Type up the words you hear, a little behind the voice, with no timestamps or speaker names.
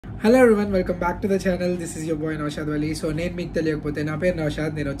Hello everyone, welcome back to the channel. This is your boy Naushad Wali. So నేను మీకు తెలియకపోతే నా పేరు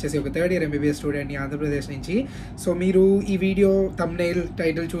నౌషాద్. నేను వచ్చేసి ఒక థర్డ్ ఇయర్ MBBS స్టూడెంట్ని ఆంధ్రప్రదేశ్ నుంచి. సో మీరు ఈ వీడియో thumbnail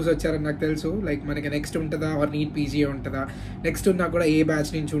టైటిల్ చూసి వచ్చారని నాకు తెలుసు. లైక్ మనకి నెక్స్ట్ ఉంటుందా ఆర్ నీట్ పీజీ ఉంటుందా, నెక్స్ట్ ఉన్నా కూడా ఏ బ్యాచ్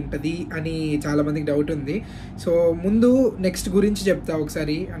నుంచి ఉంటుంది అని చాలా మందికి డౌట్ ఉంది. సో ముందు నెక్స్ట్ గురించి చెప్తా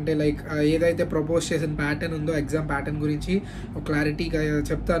ఒకసారి. అంటే లైక్ ఏదైతే ప్రపోజ్ చేసిన ప్యాటర్న్ ఉందో ఎగ్జామ్ ప్యాటర్న్ గురించి ఒక క్లారిటీగా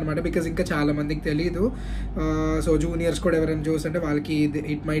చెప్తా అనమాట. బికాజ్ ఇంకా చాలా మందికి తెలియదు. సో జూనియర్స్ కూడా ఎవరైనా చూస్తుంటే వాళ్ళకి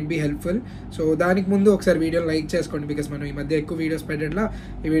it might be helpful. So దానికి ముందు ఒకసారి వీడియోని లైక్ చేసుకోండి. బికాస్ మనం ఈ మధ్య ఎక్కువ వీడియోస్ పెట్టట్లా.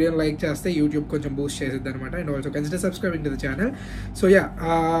 ఈ వీడియోని లైక్ చేస్తే యూట్యూబ్ కొంచెం బూస్ట్ చేసిద్ది అనమాట. And also consider subscribing to the channel. So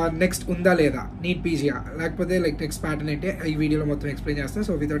next ఉందా లేదా, నీట్ పీజీయా, లేకపోతే లైక్ నెక్స్ట్ ప్యాటర్న్ ఏంటి ఈ వీడియోలో మొత్తం ఎక్స్ప్లెయిన్ చేస్తాను.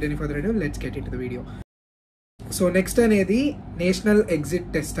 So without any further అడూ let's get in to the video. So next అనేది నేషనల్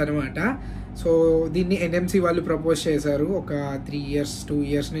ఎగ్జిట్ టెస్ట్ అనమాట. సో దీన్ని NMC వాళ్ళు ప్రపోజ్ చేశారు. ఒక 2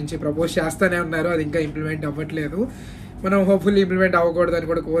 years నుంచి ప్రపోజ్ చేస్తూనే ఉన్నారు. అది ఇంకా ఇంప్లిమెంట్ అవ్వట్లేదు. మనం హోప్ఫుల్లీ ఇంప్లిమెంట్ అవ్వకూడదని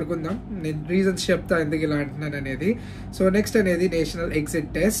కూడా కోరుకుందాం. నేను రీజన్స్ చెప్తా ఎందుకు ఇలా అంటున్నాను అనేది. సో నెక్స్ట్ అనేది నేషనల్ ఎగ్జిట్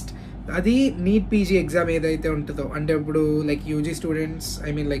టెస్ట్. అది నీట్ పీజీ ఎగ్జామ్ ఏదైతే ఉంటుందో, అంటే ఇప్పుడు like UG students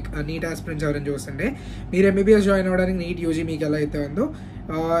like neat aspirants ఎవరైనా చూస్తుంటే మీరు MBBS జాయిన్ అవ్వడానికి నీట్ యూజీ మీకు ఎలా అయితే ఉందో,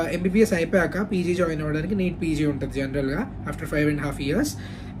 MBBS అయిపోయాక పీజీ జాయిన్ అవ్వడానికి నీట్ పీజీ ఉంటుంది జనరల్గా ఆఫ్టర్ 5.5 years.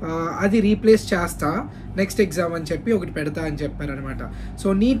 అది రీప్లేస్ చేస్తా నెక్స్ట్ ఎగ్జామ్ అని చెప్పి ఒకటి పెడతా అని చెప్పారనమాట. సో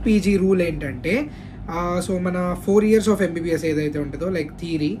నీట్ పీజీ రూల్ ఏంటంటే, సో మన 4 years ఆఫ్ MBBS ఏదైతే ఉంటుందో లైక్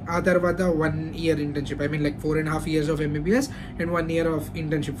థియరీ, ఆ తర్వాత 1 year internship, like 4.5 years of MBBS and 1 year of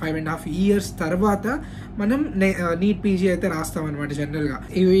internship, 5.5 years తర్వాత మనం నీట్ పీజీ అయితే రాస్తాం అనమాట. జనరల్గా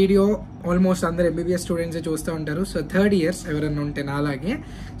ఈ వీడియో ఆల్మోస్ట్ అందరు MBBS స్టూడెంట్స్ చూస్తూ ఉంటారు. సో 3rd years ఎవరైనా ఉంటే నాలాగే,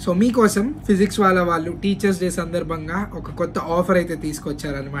 సో మీకోసం ఫిజిక్స్ వాళ్ళు టీచర్స్ డే సందర్భంగా ఒక కొత్త ఆఫర్ అయితే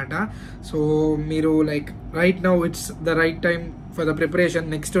తీసుకొచ్చారనమాట. సో మీరు like right now it's the right time for the preparation.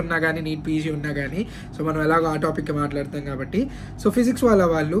 Next ఉన్నా కానీ నీట్ పీజీ ఉన్నా కానీ, సో మనం ఎలాగో ఆ టాపిక్ మాట్లాడతాం కాబట్టి. సో ఫిజిక్స్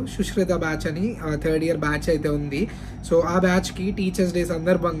వాళ్ళు సుశ్రిత బ్యాచ్ అని 3rd year బ్యాచ్ అయితే ఉంది. సో ఆ బ్యాచ్కి టీచర్స్ డే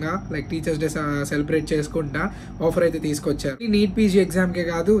సందర్భంగా లైక్ టీచర్స్ డే సెలబ్రేట్ చేసుకుంటా ఆఫర్ అయితే తీసుకొచ్చారు. ఈ నీట్ పీజీ ఎగ్జామ్కే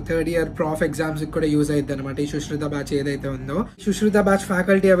కాదు 3rd year ప్రాఫ్ ఎగ్జామ్స్ కూడా యూజ్ అవుతుంది అనమాట ఈ సుశ్రిత బ్యాచ్ ఏదైతే ఉందో. సుశ్రిత బ్యాచ్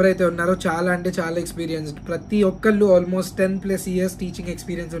ఫ్యాకల్టీ ఎవరైతే ఉన్నారో చాలా అంటే చాలా ఎక్స్పీరియన్స్డ్, ప్రతి ఒక్కళ్ళు ఆల్మోస్ట్ 10+ years టీచింగ్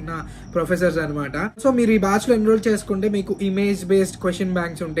ఎక్స్పీరియన్స్ ఉన్న ప్రొఫెసర్స్ అనమాట. సో మీరు ఈ బ్యాచ్ లో ఎన్రోల్ చేసుకుంటే మీకు ఇమేజ్ బేస్డ్ క్వశ్చన్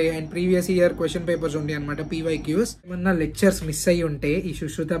బ్యాంక్స్ ఉంటాయి and previous year question papers ఉంటాయి అనమాట, PYQs. ఏమన్నా లెక్చర్స్ మిస్ అయ్యి ఉంటే ఈ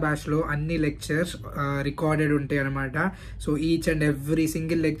సుశ్రుత బ్యాచ్ లో అన్ని లెక్చర్స్ రికార్డెడ్ ఉంటాయి అనమాట. So each and every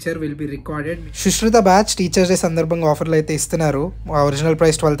single lecture will be recorded. Sushruta batch teachers day సందర్భంగా ఆఫర్లు అయితే ఇస్తున్నారు. ఒరిజినల్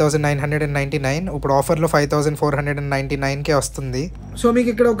ప్రైస్ 12,999, ఇప్పుడు ఆఫర్ లో 5,499 కే వస్తుంది. సో మీకు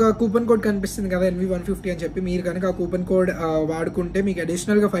ఇక్కడ ఒక కూపన్ కోడ్ కనిపిస్తుంది కదా, NV150 అని చెప్పి. మీరు కనుక ఆ కూపన్ కోడ్ వాడుకుంటే మీకు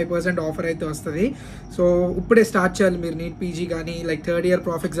అడిషనల్ గా 5% ఆఫర్ అయితే వస్తుంది. సో ఇప్పుడే స్టార్ట్ చేయాలి మీరు నీట్ పీజీ కానీ, like 3rd year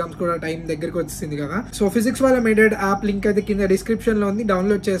prof exams కూడా టైం దగ్గరికి వచ్చింది కదా. సో ఫిజిక్స్ వాళ్ళ మేడెడ్ యాప్ లింక్ అయితే కింద డిస్క్రిప్షన్ లో ఉంది,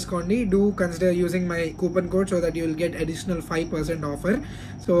 డౌన్లోడ్ చేసుకోండి. Do consider using my coupon code so that you will get additional 5% offer.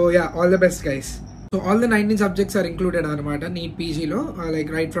 So all the best guys. So all the 19 subjects are included అనమాట నీట్ పీజీలో, like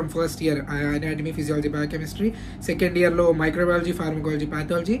right from first year anatomy, physiology, biochemistry, second year లో microbiology, pharmacology,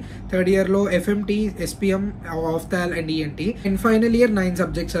 pathology, third year లో FMT, SPM, ఆఫ్థాల్ and ENT, and final year 9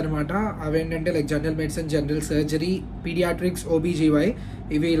 subjects అనమాట. అవేంటంటే like general medicine, general surgery, paediatrics, OBGY,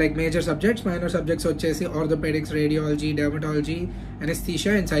 ఇవి like major subjects. Minor subjects వచ్చేసి orthopaedics, radiology, dermatology,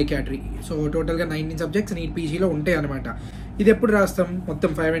 anaesthesia and psychiatry. So టోటల్గా 19 subjects neat పీజీలో ఉంటాయి అనమాట. ఇది ఎప్పుడు రాస్తాం,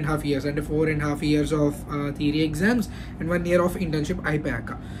 మొత్తం 5.5 years అంటే 4.5 years of theory exams and 1 year of internship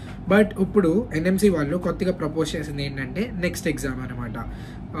అయిపోయాక. బట్ ఇప్పుడు NMC వాళ్ళు కొత్తగా ప్రపోజ్ చేసింది ఏంటంటే నెక్స్ట్ ఎగ్జామ్ అనమాట,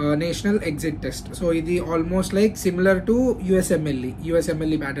 నేషనల్ ఎగ్జిట్ టెస్ట్. సో ఇది almost like similar to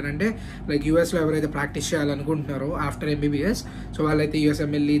USMLE pattern. అంటే లైక్ యూఎస్లో ఎవరైతే ప్రాక్టీస్ చేయాలనుకుంటున్నారో ఆఫ్టర్ MBBS, సో వాళ్ళైతే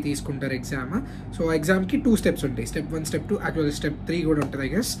USMLE తీసుకుంటారు ఎగ్జామ్. సో ఎగ్జామ్కి 2 steps ఉంటాయి, Step 1, Step 2, యాక్చువల్లీ Step 3 కూడా ఉంటుంది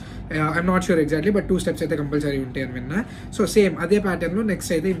I guess. I'm not sure exactly, but 2 steps అయితే కంపల్సరీ ఉంటాయి అని విన్నా. సో సేమ్ అదే ప్యాటర్న్లో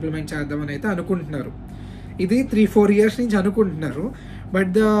నెక్స్ట్ అయితే ఇంప్లిమెంట్ చేద్దామని అయితే అనుకుంటున్నారు. ఇది 3-4 years నుంచి అనుకుంటున్నారు.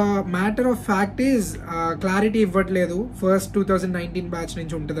 But the matter of fact is clarity ఇవ్వట్లేదు. ఫస్ట్ 2019 బ్యాచ్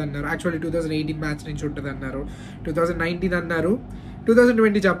నుంచి ఉంటుంది అన్నారు, యాక్చువల్లీ 2018 బ్యాచ్ నుంచి ఉంటుంది అన్నారు, 2019 అన్నారు,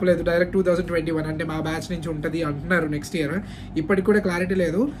 2020 చెప్పలేదు, డైరెక్ట్ 2021 అంటే మా బ్యాచ్ నుంచి ఉంటుంది అంటున్నారు నెక్స్ట్ ఇయర్. ఇప్పటికి కూడా క్లారిటీ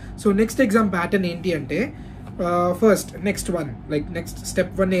లేదు. సో నెక్స్ట్ ఎగ్జామ్ ప్యాటర్న్ ఏంటి అంటే, ఫస్ట్ నెక్స్ట్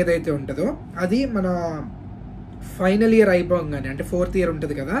స్టెప్ 1 ఏదైతే ఉంటుందో అది మన ఫైనల్ ఇయర్ అయిపోగానే, అంటే 4th year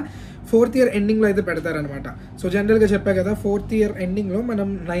ఉంటుంది కదా, 4th year ఎండింగ్లో అయితే పెడతారనమాట. సో జనరల్గా చెప్పా కదా 4th year ఎండింగ్లో మనం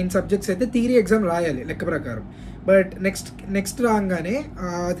 9 subjects అయితే థియరీ ఎగ్జామ్ రాయాలి లెక్క ప్రకారం. బట్ నెక్స్ట్ రాగానే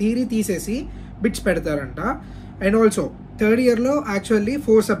థియరీ తీసేసి బిట్స్ పెడతారంట. అండ్ ఆల్సో థర్డ్ ఇయర్లో యాక్చువల్లీ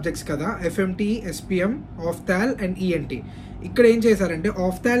 4 సబ్జెక్ట్స్ కదా, ఎఫ్ఎంటీ, ఎస్పిఎం, ఆఫ్థాల్ అండ్ ఈఎన్టీ. ఇక్కడ ఏం చేశారంటే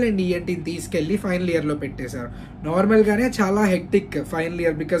ఆఫ్థాల్ అండ్ ఈఎన్టీని తీసుకెళ్ళి ఫైనల్ ఇయర్లో పెట్టేశారు. నార్మల్గానే చాలా hectic final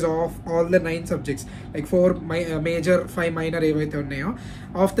year because of all the 9 subjects, like 4 major 5 minor ఏవైతే ఉన్నాయో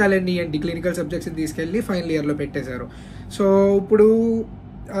ఆఫ్థాల్ అండ్ ఈఎన్టీ క్లినికల్ సబ్జెక్ట్స్ని తీసుకెళ్ళి ఫైనల్ ఇయర్లో పెట్టేశారు. సో ఇప్పుడు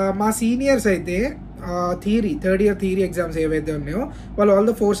మా సీనియర్స్ అయితే థర్డ్ ఇయర్ థియరీ ఎగ్జామ్స్ ఏవైతే ఉన్నాయో వాళ్ళు all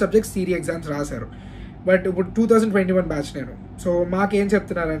the 4 subjects theory exams రాశారు. బట్ ఇప్పుడు 2021 బ్యాచ్ నేను. సో మాకేం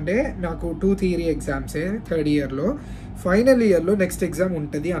చెప్తున్నారంటే నాకు 2 థియరీ ఎగ్జామ్సే థర్డ్ ఇయర్లో, ఫైనల్ ఇయర్లో నెక్స్ట్ ఎగ్జామ్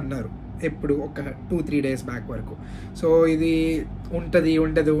ఉంటుంది అన్నారు. ఎప్పుడు ఒక 2-3 డేస్ బ్యాక్ వరకు. సో ఇది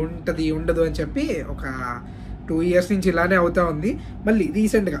ఉండదు అని చెప్పి ఒక 2 ఇయర్స్ నుంచి ఇలానే అవుతా ఉంది. మళ్ళీ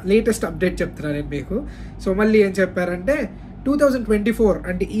రీసెంట్గా లేటెస్ట్ అప్డేట్ చెప్తున్నాను నేను మీకు. సో మళ్ళీ ఏం చెప్పారంటే 2024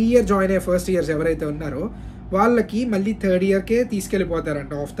 అంటే ఈ ఇయర్ జాయిన్ అయ్యే ఫస్ట్ ఇయర్స్ ఎవరైతే ఉన్నారో వాళ్ళకి మళ్ళీ థర్డ్ ఇయర్కే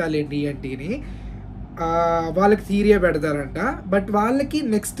తీసుకెళ్ళిపోతారంట ఆఫ్థాల్ అండ్ ఈఎన్టీని. వాళ్ళకి థియరీ పెడతారంట. బట్ వాళ్ళకి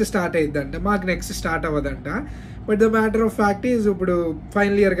నెక్స్ట్ స్టార్ట్ అయిద్దంట, మాకు next start అవ్వదంట. But the matter of fact is ఇప్పుడు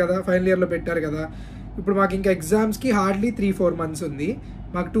ఫైనల్ ఇయర్ కదా, ఫైనల్ ఇయర్లో పెట్టారు కదా, ఇప్పుడు మాకు ఇంకా ఎగ్జామ్స్కి హార్డ్లీ 3-4 మంత్స్ ఉంది.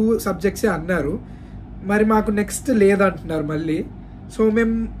 మాకు 2 సబ్జెక్ట్సే అన్నారు, మరి మాకు నెక్స్ట్ లేదంటున్నారు మళ్ళీ. సో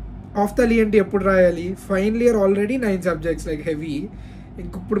మేము ఆఫ్థాల్ ఈఎన్టీ ఎప్పుడు రాయాలి? Final year already 9 subjects like heavy.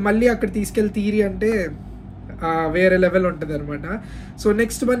 ఇప్పుడు మళ్ళీ అక్కడ తీసుకెళ్ళి థియరీ అంటే వేరే లెవెల్ ఉంటుంది అనమాట. సో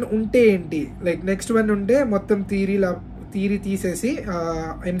నెక్స్ట్ వన్ ఉంటే ఏంటి, లైక్ నెక్స్ట్ వన్ ఉంటే మొత్తం థియరీ తీసేసి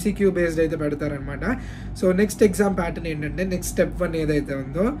ఎంసీక్యూ బేస్డ్ అయితే పెడతారనమాట. సో నెక్స్ట్ ఎగ్జామ్ ప్యాటర్న్ ఏంటంటే నెక్స్ట్ స్టెప్ 1 ఏదైతే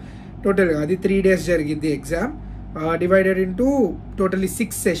ఉందో టోటల్గా అది 3 days జరిగిద్ది exam, divided into totally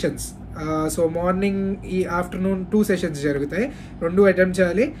 6 sessions. So morning ఈ ఆఫ్టర్నూన్ 2 సెషన్స్ జరుగుతాయి, 2 అటెంప్ట్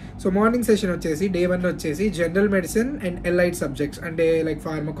చేయాలి. సో మార్నింగ్ సెషన్ వచ్చేసి డే 1 వచ్చేసి general medicine and allied subjects అంటే like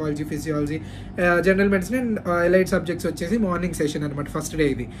pharmacology, physiology, general medicine and allied subjects వచ్చేసి మార్నింగ్ సెషన్ అనమాట ఫస్ట్ డే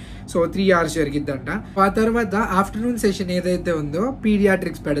ఇది. So 3 hours జరిగిద్దంట. ఆ తర్వాత ఆఫ్టర్నూన్ సెషన్ ఏదైతే ఉందో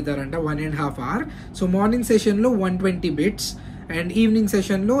పీడియాట్రిక్స్ పెడతారంట 1.5 hour. సో మార్నింగ్ సెషన్లో 120 bits అండ్ ఈవినింగ్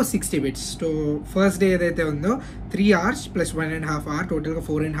సెషన్లో 60 bits. సో ఫస్ట్ డే ఏదైతే ఉందో 3 hours ప్లస్ 1.5 hour టోటల్గా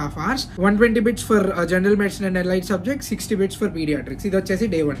 4.5 hours. 120 bits for general medicine and allied subject, 60 bits for paediatrics. ఇది వచ్చేసి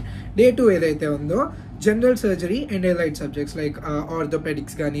డే 1. డే 2 ఏదైతే ఉందో general surgery and allied subjects like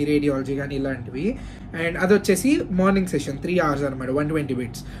orthopaedics కానీ రేడియాలజీ కానీ ఇలాంటివి. అండ్ అది వచ్చేసి మార్నింగ్ సెషన్ 3 hours అనమాట, 120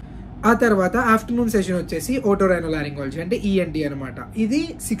 bits. ఆ తర్వాత ఆఫ్టర్నూన్ సెషన్ వచ్చేసి ఓటోరైనోలారింగాలజీ అంటే ఈఎన్టీ అనమాట. ఇది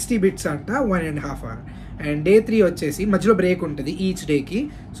 60 bits అంట, 1.5 hour. అండ్ డే 3 వచ్చేసి మధ్యలో బ్రేక్ ఉంటుంది ఈచ్ డేకి.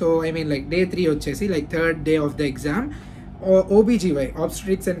 So I mean like day 3 వచ్చేసి like third day of the exam OBGY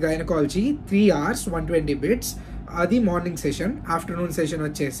obstetrics and gynaecology 3 hours 120 bits, అది మార్నింగ్ సెషన్. ఆఫ్టర్నూన్ సెషన్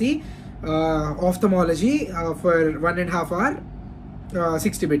వచ్చేసి ఆఫ్థమాలజీ ఫర్ 1.5 hour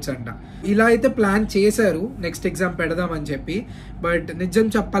 60 bits అంట. ఇలా అయితే ప్లాన్ చేశారు నెక్స్ట్ ఎగ్జామ్ పెడదామని చెప్పి. బట్ నిజం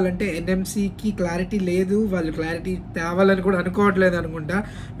చెప్పాలంటే ఎన్ఎంసీకి క్లారిటీ లేదు, వాళ్ళు క్లారిటీ తేవాలని కూడా అనుకోవట్లేదు అనుకుంటా.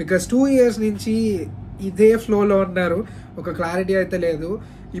 బికాస్ 2 years నుంచి ఇదే ఫ్లోలో ఉన్నారు, ఒక క్లారిటీ అయితే లేదు.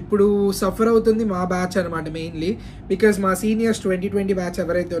 ఇప్పుడు సఫర్ అవుతుంది మా బ్యాచ్ అనమాట మెయిన్లీ. బికాజ్ మా సీనియర్స్ 2020 బ్యాచ్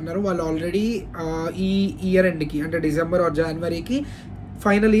ఎవరైతే ఉన్నారో వాళ్ళు ఆల్రెడీ ఈ ఇయర్ ఎండ్కి అంటే December or జనవరికి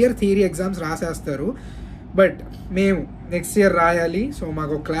final year theory exams రాసేస్తారు. But మేము నెక్స్ట్ ఇయర్ రాయాలి. సో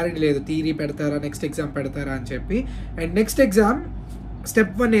మాకు ఒక క్లారిటీ లేదు థియరీ పెడతారా నెక్స్ట్ ఎగ్జామ్ పెడతారా అని చెప్పి. అండ్ నెక్స్ట్ ఎగ్జామ్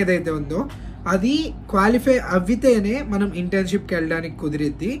స్టెప్ 1 ఏదైతే ఉందో అది క్వాలిఫై అవ్వితేనే మనం ఇంటర్న్షిప్కి వెళ్ళడానికి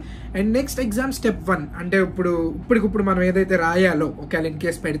కుదిరిద్ది. అండ్ నెక్స్ట్ ఎగ్జామ్ స్టెప్ 1 అంటే ఇప్పటికిప్పుడు మనం ఏదైతే రాయాలో ఒకవేళ ఇన్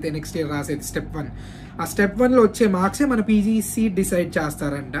కేస్ పెడితే నెక్స్ట్ ఇయర్ రాసేది స్టెప్ 1. ఆ స్టెప్ 1లో వచ్చే మార్క్సే మన పీజీ సీట్ డిసైడ్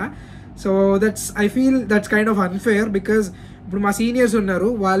చేస్తారంట. So I feel that's kind of unfair. Because ఇప్పుడు మా సీనియర్స్ ఉన్నారు,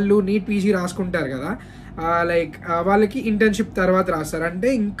 వాళ్ళు నీట్ పీజీ రాసుకుంటారు కదా, లైక్ వాళ్ళకి ఇంటర్న్షిప్ తర్వాత రాస్తారు. అంటే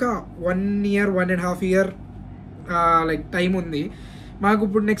ఇంకా 1 year 1.5 year లైక్ టైం ఉంది. మాకు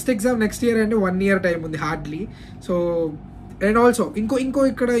ఇప్పుడు నెక్స్ట్ ఎగ్జామ్ నెక్స్ట్ ఇయర్ అంటే 1 year టైం ఉంది హార్డ్లీ. సో అండ్ ఆల్సో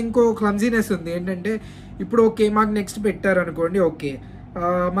ఇంకో క్లమ్జీనెస్ ఉంది ఏంటంటే ఇప్పుడు ఓకే మాకు నెక్స్ట్ పెట్టారు అనుకోండి, ఓకే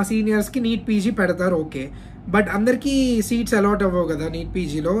మా సీనియర్స్కి నీట్ పీజీ పెడతారు ఓకే, బట్ అందరికీ సీట్స్ అలాట్ అవ్వవు కదా నీట్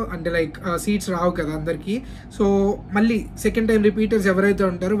పీజీలో, అంటే లైక్ సీట్స్ రావు కదా అందరికీ. సో మళ్ళీ సెకండ్ టైం రిపీటర్స్ ఎవరైతే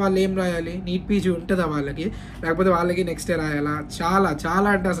ఉంటారో వాళ్ళు ఏం రాయాలి, నీట్ పీజీ ఉంటుందా వాళ్ళకి, లేకపోతే వాళ్ళకి నెక్స్ట్ ఇయర్ రాయాలా? చాలా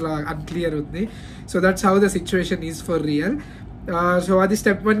అంటే అసలు అన్క్లియర్ ఉంది. So that's how the situation is for real. So అది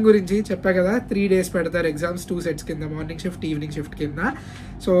స్టెప్ 1 గురించి చెప్పా కదా. 3 days పెడతారు ఎగ్జామ్స్, 2 sets కింద, మార్నింగ్ షిఫ్ట్ ఈవినింగ్ షిఫ్ట్ కింద.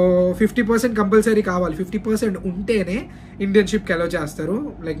 సో 50% కంపల్సరీ కావాలి, 50% ఉంటేనే ఇంటర్న్షిప్కి అలో చేస్తారు,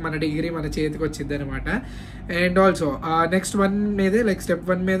 లైక్ మన డిగ్రీ మన చేతికి వచ్చింది అనమాట. అండ్ ఆల్సో నెక్స్ట్ 1 మీదే లైక్ స్టెప్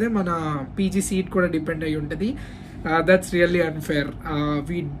 1 మీదే మన పీజీ సీట్ కూడా డిపెండ్ అయ్యి ఉంటుంది. That's really unfair.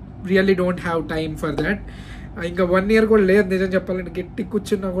 We really don't have time for that. ఇంకా 1 year కూడా లేదు నిజం చెప్పాలంటే. గట్టి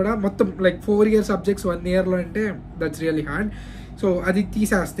కూర్చున్నా కూడా మొత్తం లైక్ 4 year సబ్జెక్ట్స్ 1 yearలో అంటే దట్స్ రియల్లీ హార్డ్. సో అది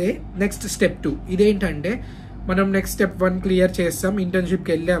తీసేస్తే నెక్స్ట్ స్టెప్ 2 ఇదేంటంటే మనం నెక్స్ట్ స్టెప్ 1 క్లియర్ చేస్తాం.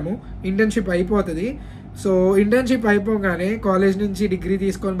 ఇంటర్న్షిప్కి వెళ్ళాము, ఇంటర్న్షిప్ అయిపోతుంది. సో ఇంటర్న్షిప్ అయిపోగానే కాలేజ్ నుంచి డిగ్రీ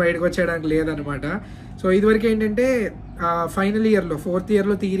తీసుకొని బయటకు వచ్చేయడానికి లేదనమాట. సో ఇదివరకు ఏంటంటే ఫైనల్ ఇయర్లో 4th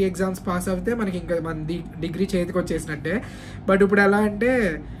ఇయర్లో థియరీ ఎగ్జామ్స్ పాస్ అవుతే మనకి ఇంకా మన డిగ్రీ చేతికి వచ్చేసినట్టే. బట్ ఇప్పుడు ఎలా అంటే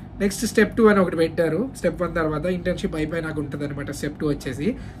నెక్స్ట్ స్టెప్ 2 అని ఒకటి పెట్టారు. స్టెప్ 1 తర్వాత ఇంటర్న్షిప్ అయిపోయినాక ఉంటుంది అనమాట స్టెప్ 2 వచ్చేసి.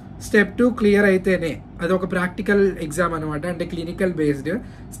 స్టెప్ 2 క్లియర్ అయితేనే, అది ఒక ప్రాక్టికల్ ఎగ్జామ్ అనమాట, అంటే క్లినికల్ బేస్డ్.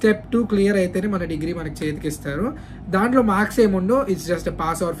 స్టెప్ 2 క్లియర్ అయితేనే మన డిగ్రీ మనకి చేతికి ఇస్తారు. దాంట్లో marks ఏముండో, it's just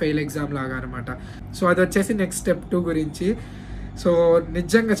pass or fail exam లాగా అనమాట. సో అది వచ్చేసి నెక్స్ట్ స్టెప్ 2 గురించి. సో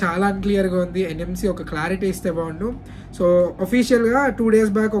నిజంగా చాలా అన్క్లియర్గా ఉంది. NMC ఒక క్లారిటీ ఇస్తే బాగుండు. సో ఒఫీషియల్గా 2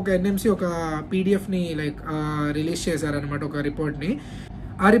 days బ్యాక్ ఒక NMC ఒక PDFని రిలీజ్ చేశారనమాట, ఒక రిపోర్ట్ని.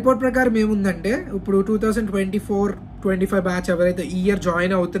 ఆ రిపోర్ట్ ప్రకారం ఏముందంటే, ఇప్పుడు 2024-25 బ్యాచ్ ఎవరైతే ఈ ఇయర్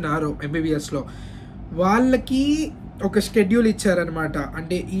జాయిన్ అవుతున్నారో MBBSలో, వాళ్ళకి ఒక షెడ్యూల్ ఇచ్చారనమాట.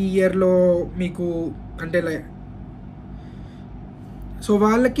 అంటే ఈ ఇయర్లో మీకు అంటే సో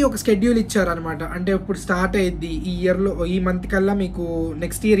వాళ్ళకి ఒక షెడ్యూల్ ఇచ్చారనమాట. అంటే ఇప్పుడు స్టార్ట్ అయ్యిద్ది ఈ ఇయర్లో, ఈ మంత్ కల్లా మీకు,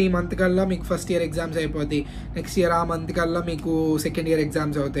 నెక్స్ట్ ఇయర్ ఈ మంత్ కల్లా మీకు ఫస్ట్ ఇయర్ ఎగ్జామ్స్ అయిపోతాయి, నెక్స్ట్ ఇయర్ ఆ మంత్ కల్లా మీకు సెకండ్ ఇయర్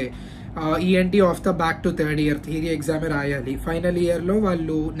ఎగ్జామ్స్ అవుతాయి. ENT of the back to third year theory ఎగ్జామే రాయాలి. ఫైనల్ ఇయర్లో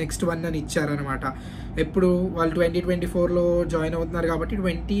వాళ్ళు నెక్స్ట్ 1 అని ఇచ్చారనమాట. ఎప్పుడు వాళ్ళు 2024లో జాయిన్ అవుతున్నారు కాబట్టి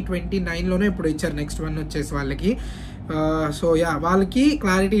 2029లోనే ఇప్పుడు ఇచ్చారు నెక్స్ట్ 1 వచ్చేసి వాళ్ళకి. సో వాళ్ళకి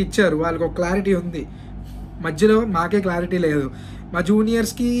క్లారిటీ ఇచ్చారు, వాళ్ళకి ఒక క్లారిటీ ఉంది. మధ్యలో మాకే క్లారిటీ లేదు, మా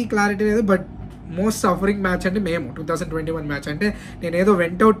జూనియర్స్కి క్లారిటీ లేదు. బట్ మోస్ట్ సఫరింగ్ మ్యాచ్ అంటే మేము 2021 మ్యాచ్. అంటే నేను ఏదో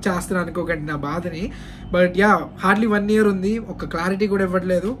వెంట్ అవుట్ చేస్తున్నాను అనుకోకండి నా బాధని. బట్ హార్డ్లీ 1 year ఉంది, ఒక క్లారిటీ కూడా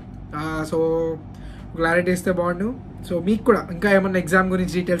ఇవ్వట్లేదు. సో క్లారిటీ ఇస్తే బాగుండు. సో మీకు కూడా ఇంకా ఏమన్నా ఎగ్జామ్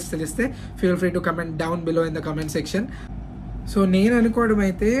గురించి డీటెయిల్స్ తెలిస్తే feel free to comment down below in the comment section. So నేను అనుకోవడం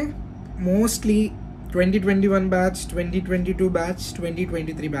అయితే మోస్ట్లీ 2021 బ్యాచ్, 2022 బ్యాచ్,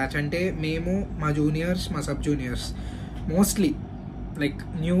 2023 బ్యాచ్, అంటే మేము, మా జూనియర్స్, మా sub juniors, mostly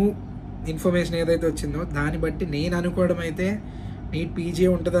new information ఏదైతే వచ్చిందో దాన్ని బట్టి నేను అనుకోవడం అయితే నీట్ పీజీ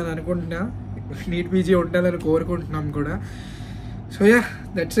ఉంటుందని అనుకుంటున్నా. నీట్ పీజీ ఉండాలని కోరుకుంటున్నాం కూడా. So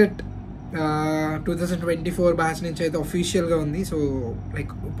that's it. 2024 బ్యాచ్ నుంచి అయితే అఫీషియల్గా ఉంది. సో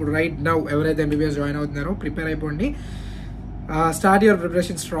ఇప్పుడు రైట్ నౌ ఎవరైతే MBBS జాయిన్ అవుతున్నారో ప్రిపేర్ అయిపోండి. Start your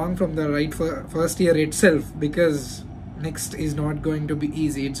preparation strong from the first year itself, because next is not going to be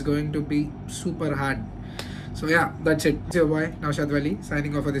easy. It's going to be super hard. So that's it. It's your boy Naushad Wali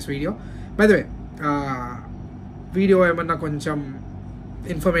signing off for this video. By the way, video ఏమన్నా కొంచెం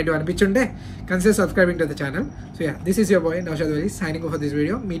informative అనిపించుంటే consider subscribing to the channel. So this is your boy Naushad Wali signing off for this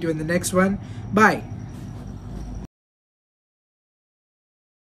video. Meet you in the next one. Bye.